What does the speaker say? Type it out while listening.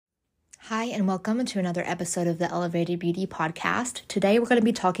Hi, and welcome to another episode of the Elevated Beauty Podcast. Today, we're going to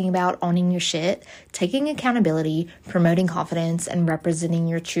be talking about owning your shit, taking accountability, promoting confidence, and representing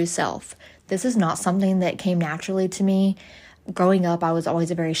your true self. This is not something that came naturally to me. Growing up, I was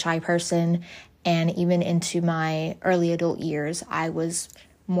always a very shy person, and even into my early adult years, I was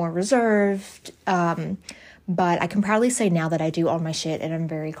more reserved. But I can proudly say now that I do own my shit, and I'm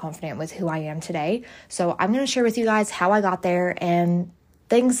very confident with who I am today. So I'm going to share with you guys how I got there and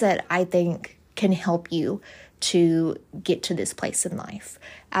things that I think can help you to get to this place in life.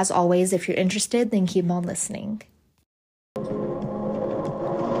 As always, if you're interested, then keep on listening.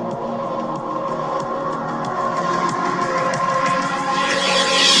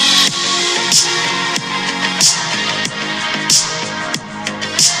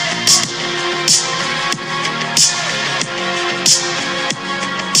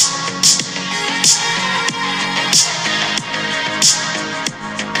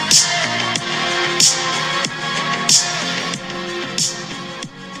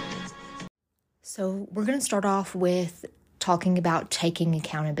 So we're going to start off with talking about taking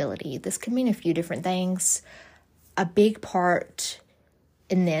accountability. This can mean a few different things. A big part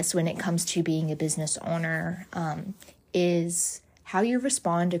in this when it comes to being a business owner is how you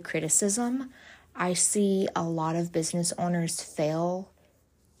respond to criticism. I see a lot of business owners fail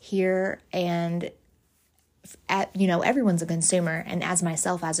here, and everyone's a consumer. And as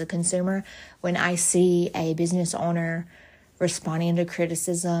myself as a consumer, when I see a business owner responding to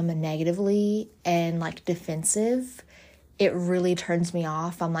criticism negatively and defensive, it really turns me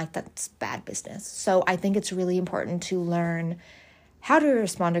off. I'm like, that's bad business. So I think it's really important to learn how to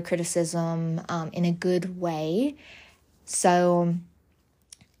respond to criticism in a good way. So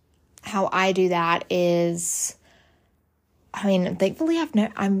how I do that is, thankfully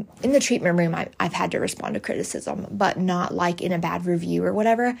I'm in the treatment room. I've had to respond to criticism, but not like in a bad review or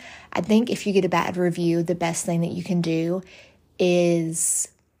whatever. I think if you get a bad review, the best thing that you can do is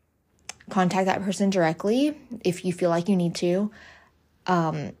contact that person directly if you feel like you need to,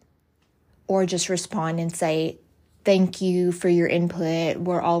 or just respond and say, thank you for your input.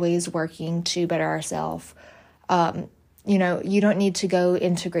 We're always working to better ourselves. You don't need to go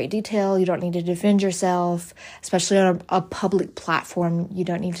into great detail. You don't need to defend yourself, especially on a public platform. You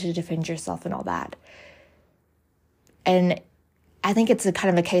don't need to defend yourself and all that. And I think it's a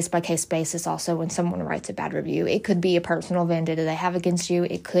kind of a case-by-case basis also when someone writes a bad review. It could be a personal vendetta they have against you.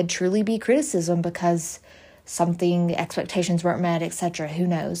 It could truly be criticism because expectations weren't met, etc. Who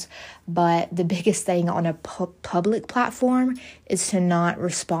knows? But the biggest thing on a public platform is to not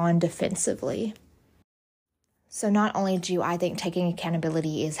respond defensively. So not only do I think taking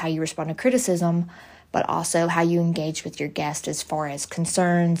accountability is how you respond to criticism, but also how you engage with your guest as far as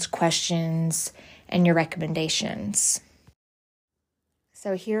concerns, questions, and your recommendations.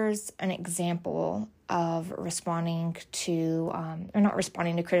 So here's an example of responding to, or not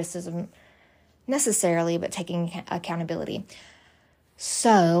responding to criticism necessarily, but taking accountability.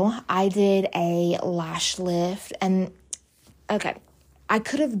 So I did a lash lift, and okay, I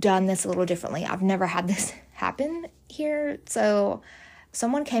could have done this a little differently. I've never had this happen here. So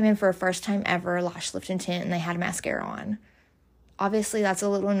someone came in for a first time ever lash lift intent, and they had mascara on. Obviously, that's a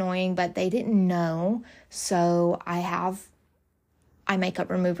little annoying, but they didn't know. So I have eye makeup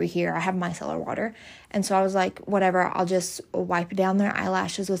remover here. I have micellar water. And so I was like, whatever, I'll just wipe down their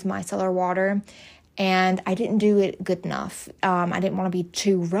eyelashes with micellar water. And I didn't do it good enough. I didn't want to be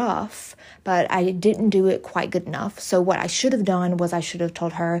too rough, but I didn't do it quite good enough. So what I should have done was I should have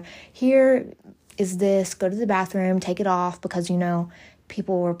told her, here is this, go to the bathroom, take it off, because,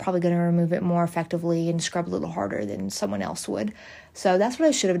 people were probably going to remove it more effectively and scrub a little harder than someone else would. So that's what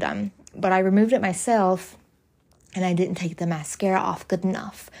I should have done. But I removed it myself, and I didn't take the mascara off good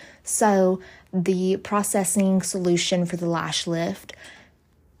enough. So the processing solution for the lash lift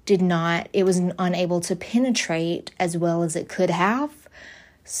it was unable to penetrate as well as it could have.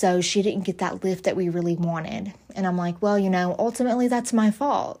 So she didn't get that lift that we really wanted. And I'm like, well, ultimately that's my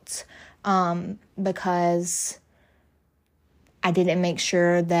fault. Because I didn't make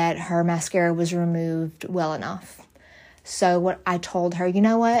sure that her mascara was removed well enough. So what I told her, you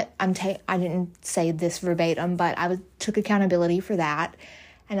know what, I didn't say this verbatim, but I took accountability for that.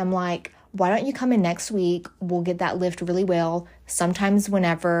 And I'm like, why don't you come in next week? We'll get that lift really well. Sometimes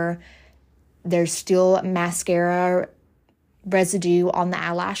whenever there's still mascara residue on the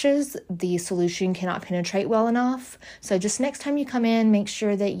eyelashes, the solution cannot penetrate well enough. So just next time you come in, make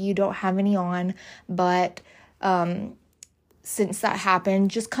sure that you don't have any on. But since that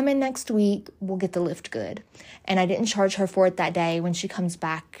happened, just come in next week. We'll get the lift good. And I didn't charge her for it that day. When she comes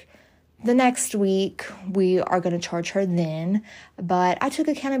back the next week we are going to charge her then, but I took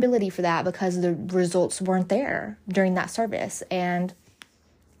accountability for that because the results weren't there during that service, and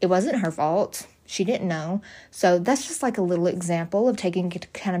it wasn't her fault. She didn't know. So that's just like a little example of taking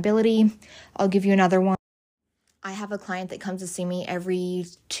accountability. I'll give you another one. I have a client that comes to see me every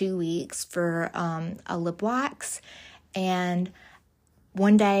 2 weeks for a lip wax, and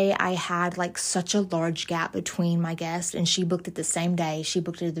one day I had like such a large gap between my guest, and she booked it the same day. She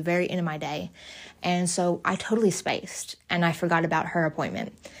booked it at the very end of my day. And so I totally spaced and I forgot about her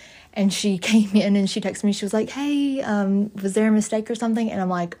appointment. And she came in and she texted me. She was like, hey, was there a mistake or something? And I'm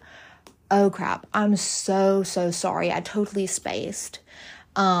like, oh crap, I'm so sorry. I totally spaced.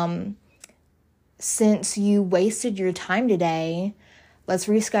 Since you wasted your time today, let's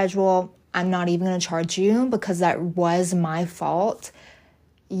reschedule. I'm not even going to charge you because that was my fault.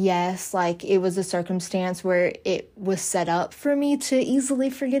 Yes, like it was a circumstance where it was set up for me to easily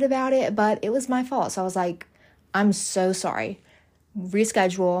forget about it, but it was my fault. So I was like, I'm so sorry.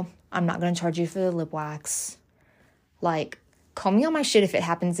 Reschedule. I'm not going to charge you for the lip wax. Like, call me on my shit if it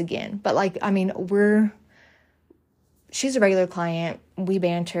happens again. But like, I mean, she's a regular client. We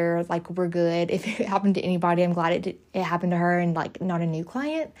banter, like we're good. If it happened to anybody, I'm glad it happened to her and like not a new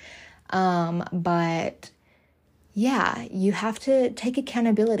client. But yeah, you have to take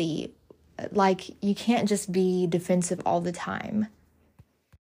accountability. Like, you can't just be defensive all the time.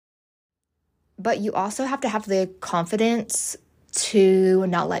 But you also have to have the confidence to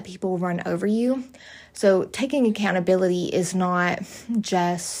not let people run over you. So taking accountability is not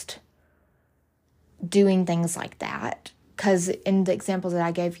just doing things like that. Because in the examples that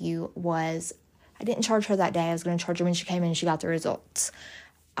I gave you was, I didn't charge her that day. I was going to charge her when she came in and she got the results.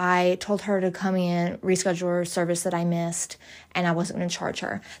 I told her to come in, reschedule her service that I missed, and I wasn't going to charge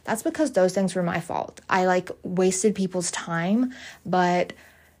her. That's because those things were my fault. I like wasted people's time, but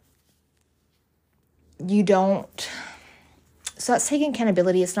you don't. So that's taking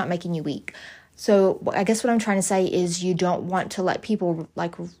accountability. It's not making you weak. So I guess what I'm trying to say is you don't want to let people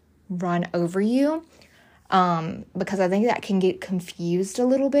like run over you, because I think that can get confused a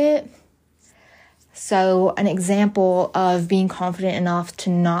little bit. So an example of being confident enough to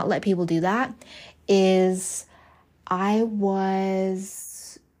not let people do that is I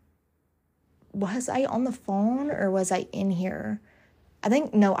was I on the phone or was I in here? I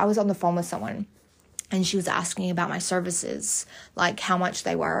was on the phone with someone and she was asking about my services, like how much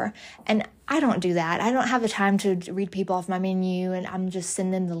they were. And I don't do that. I don't have the time to read people off my menu, and I'm just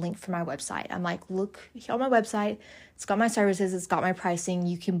sending them the link for my website. I'm like, look here on my website. It's got my services. It's got my pricing.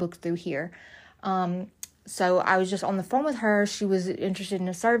 You can book through here. So I was just on the phone with her. She was interested in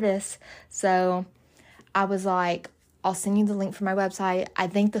a service. So I was like, I'll send you the link for my website. I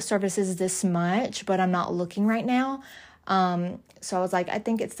think the service is this much, but I'm not looking right now. So I was like, I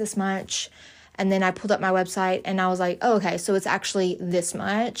think it's this much. And then I pulled up my website and I was like, oh, okay, so it's actually this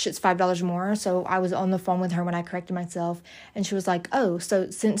much. It's $5 more. So I was on the phone with her when I corrected myself. And she was like, oh, so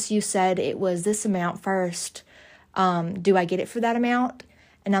since you said it was this amount first, do I get it for that amount?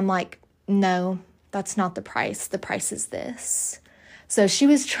 And I'm like, no, that's not the price. The price is this. So she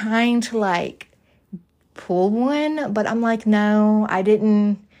was trying to like pull one, but I'm like, no, I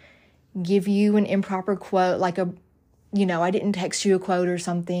didn't give you an improper quote, like I didn't text you a quote or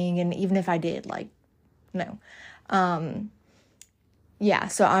something. And even if I did, like, no. Yeah,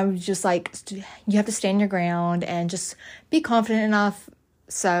 so I'm just like, you have to stand your ground and just be confident enough.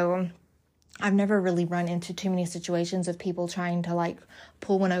 So I've never really run into too many situations of people trying to like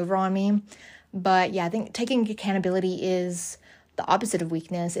pull one over on me. But yeah, I think taking accountability is the opposite of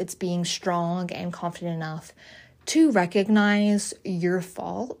weakness. It's being strong and confident enough to recognize your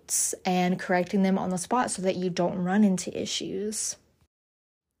faults and correcting them on the spot so that you don't run into issues.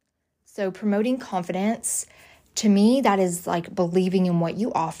 So promoting confidence, to me, that is like believing in what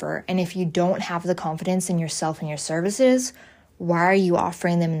you offer. And if you don't have the confidence in yourself and your services, why are you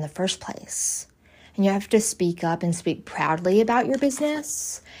offering them in the first place? And you have to speak up and speak proudly about your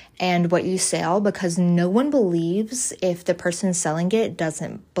business and what you sell, because no one believes if the person selling it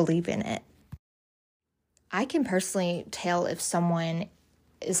doesn't believe in it. I can personally tell if someone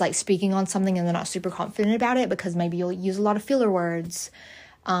is like speaking on something and they're not super confident about it, because maybe you'll use a lot of filler words.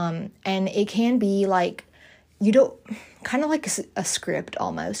 And it can be like, you don't, kind of like a script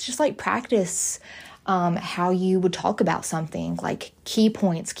almost, just like practice how you would talk about something, like key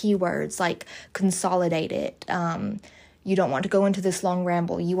points, keywords, like consolidate it. You don't want to go into this long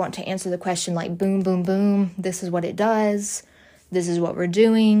ramble. You want to answer the question like boom, boom, boom. This is what it does. This is what we're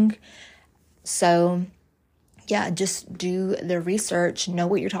doing. So yeah, just do the research, know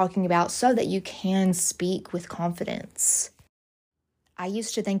what you're talking about so that you can speak with confidence. I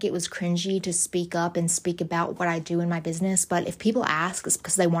used to think it was cringy to speak up and speak about what I do in my business, but if people ask, it's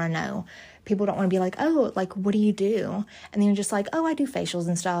because they want to know. People don't want to be like, oh, like, what do you do? And then you're just like, oh, I do facials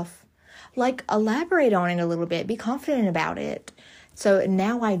and stuff. Like, elaborate on it a little bit. Be confident about it. So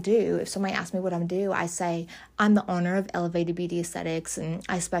now I do. If somebody asks me what I do, I say, I'm the owner of Elevated Beauty Aesthetics, and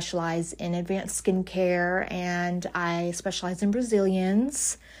I specialize in advanced skincare, and I specialize in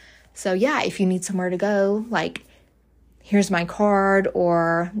Brazilians. So yeah, if you need somewhere to go, like, here's my card,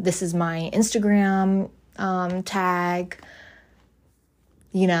 or this is my Instagram tag.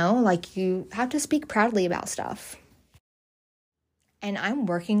 You know, like, you have to speak proudly about stuff. And I'm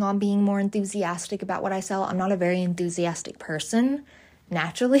working on being more enthusiastic about what I sell. I'm not a very enthusiastic person,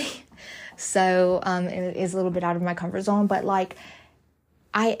 naturally. So it is a little bit out of my comfort zone. But, like,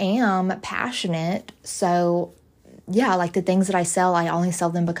 I am passionate. So, yeah, like, the things that I sell, I only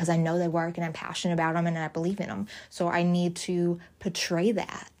sell them because I know they work and I'm passionate about them and I believe in them. So I need to portray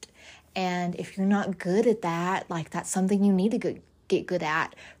that. And if you're not good at that, like, that's something you need to get good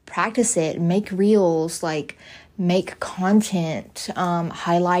at. Practice it. Make reels, like, make content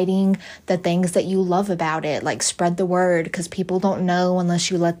highlighting the things that you love about it. Like, spread the word, because people don't know unless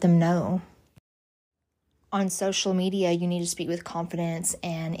you let them know. On social media, you need to speak with confidence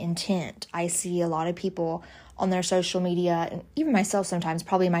and intent. I see a lot of people on their social media, and even myself sometimes,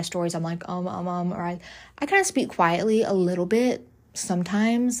 probably in my stories, I'm like, or I kind of speak quietly a little bit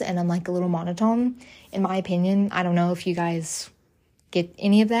sometimes, and I'm like a little monotone, in my opinion. I don't know if you guys get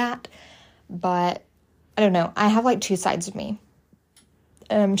any of that, but I don't know. I have like two sides of me.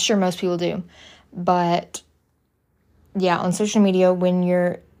 I'm sure most people do. But yeah, on social media, when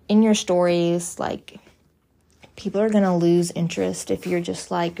you're in your stories, like, people are going to lose interest if you're just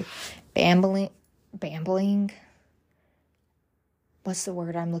like bambling. What's the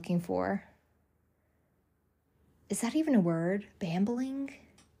word I'm looking for? Is that even a word? Babbling.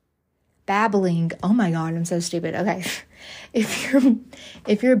 Oh my God, I'm so stupid. Okay.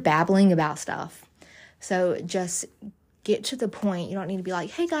 If you're babbling about stuff, so just get to the point. You don't need to be like,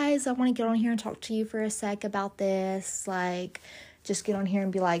 hey guys, I want to get on here and talk to you for a sec about this. Like, just get on here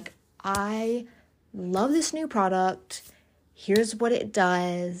and be like, I love this new product. Here's what it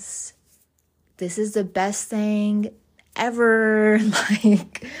does. This is the best thing ever.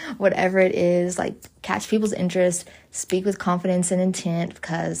 Like, whatever it is, like, catch people's interest, speak with confidence and intent,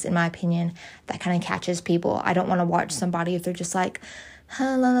 because in my opinion, that kind of catches people. I don't want to watch somebody if they're just like,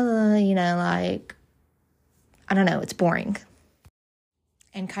 hello, you know, like, I don't know, it's boring.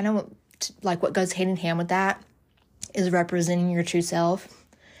 And kind of like what goes hand in hand with that is representing your true self.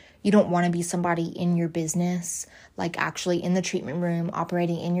 You don't want to be somebody in your business, like actually in the treatment room,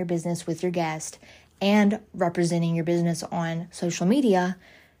 operating in your business with your guest, and representing your business on social media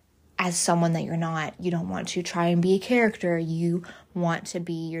as someone that you're not. You don't want to try and be a character. You want to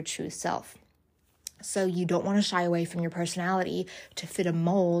be your true self. So you don't want to shy away from your personality to fit a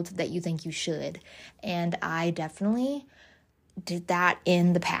mold that you think you should. And I definitely did that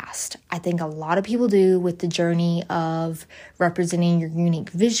in the past. I think a lot of people do with the journey of representing your unique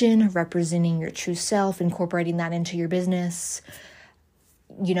vision, representing your true self, incorporating that into your business.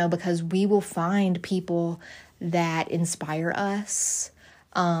 You know, because we will find people that inspire us,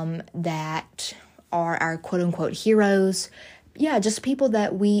 that are our quote unquote heroes. Yeah, just people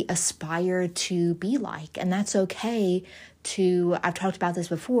that we aspire to be like. And that's okay to, I've talked about this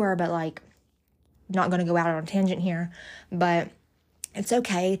before, but like, not going to go out on a tangent here, but it's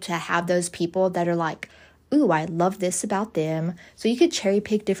okay to have those people that are like, ooh, I love this about them. So you could cherry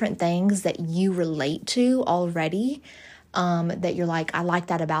pick different things that you relate to already, that you're like, I like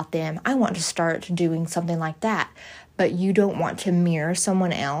that about them. I want to start doing something like that. But you don't want to mirror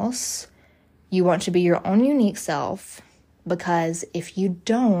someone else. You want to be your own unique self, because if you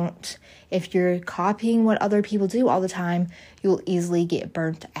don't, if you're copying what other people do all the time, you'll easily get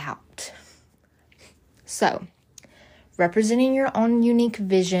burnt out. So, representing your own unique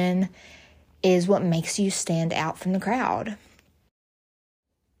vision is what makes you stand out from the crowd.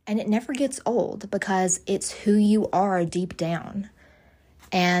 And it never gets old, because it's who you are deep down.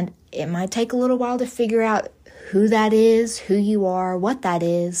 And it might take a little while to figure out who that is, who you are, what that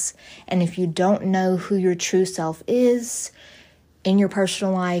is. And if you don't know who your true self is in your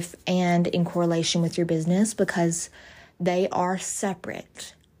personal life and in correlation with your business, because they are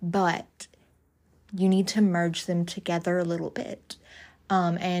separate, but you need to merge them together a little bit.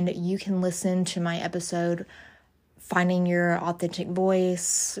 And you can listen to my episode, Finding Your Authentic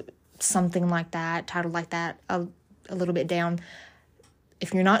Voice, something like that, titled like that, a little bit down.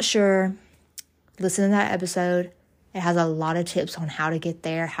 If you're not sure, listen to that episode. It has a lot of tips on how to get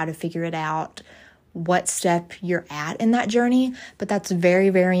there, how to figure it out, what step you're at in that journey, but that's very,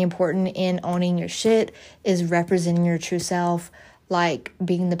 very important in owning your shit, is representing your true self, like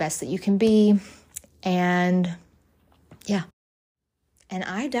being the best that you can be. And yeah. And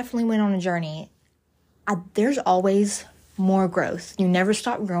I definitely went on a journey. There's always more growth. You never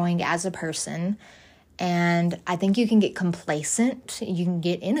stop growing as a person. And I think you can get complacent. You can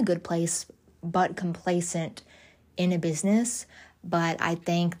get in a good place, but complacent in a business. But I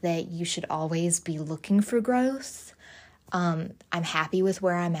think that you should always be looking for growth. I'm happy with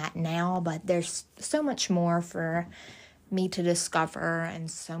where I'm at now, but there's so much more for me to discover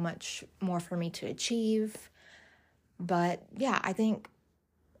and so much more for me to achieve. But yeah, I think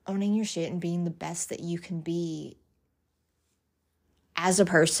owning your shit and being the best that you can be as a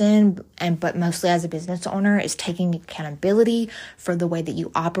person, but mostly as a business owner, is taking accountability for the way that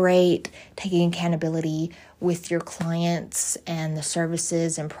you operate, taking accountability with your clients and the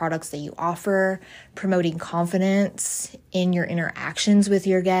services and products that you offer, promoting confidence in your interactions with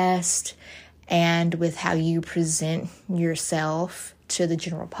your guest and with how you present yourself to the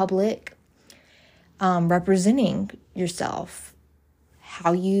general public, representing yourself,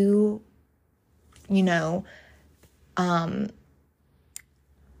 how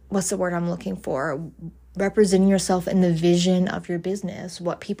what's the word I'm looking for? Representing yourself in the vision of your business,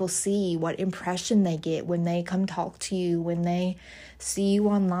 what people see, what impression they get when they come talk to you, when they see you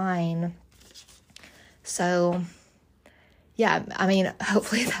online. So, yeah, I mean,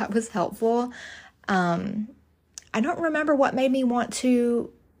 hopefully that was helpful. I don't remember what made me want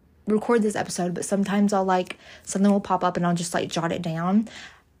to record this episode, but sometimes something will pop up and I'll just jot it down.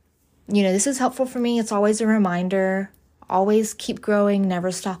 This is helpful for me. It's always a reminder. Always keep growing,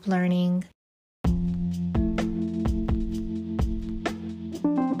 never stop learning.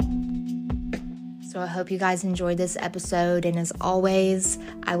 So I hope you guys enjoyed this episode. And as always,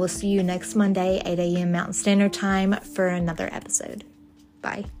 I will see you next Monday, 8 a.m. Mountain Standard Time for another episode.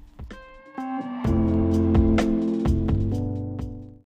 Bye.